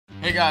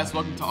Hey guys,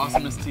 welcome to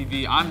Awesomeness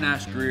TV. I'm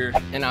Nash Grier.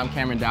 And I'm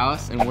Cameron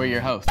Dallas, and we're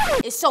your hosts.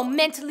 It's so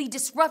mentally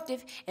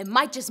disruptive, it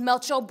might just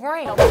melt your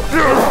brain.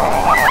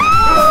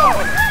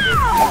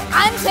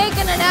 I'm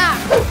taking a nap.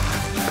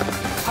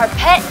 Our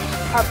pet,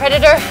 our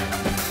predator,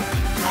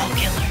 our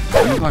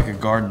killer. You look like a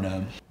garden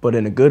gnome. But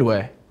in a good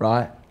way,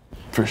 right?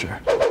 For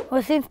sure.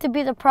 What seems to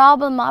be the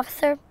problem,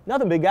 officer?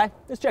 Nothing, big guy.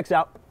 This checks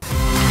out.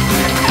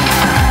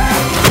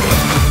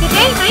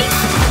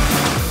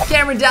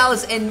 Cameron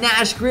Dallas and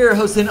Nash Grier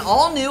host an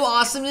all-new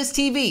Awesomeness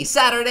TV,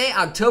 Saturday,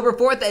 October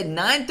 4th at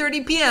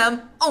 9:30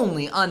 p.m.,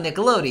 only on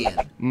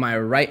Nickelodeon. My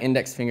right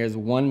index finger is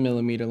 1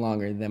 millimeter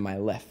longer than my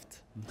left.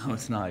 No,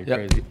 it's not.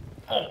 You're crazy.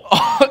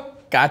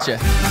 Gotcha.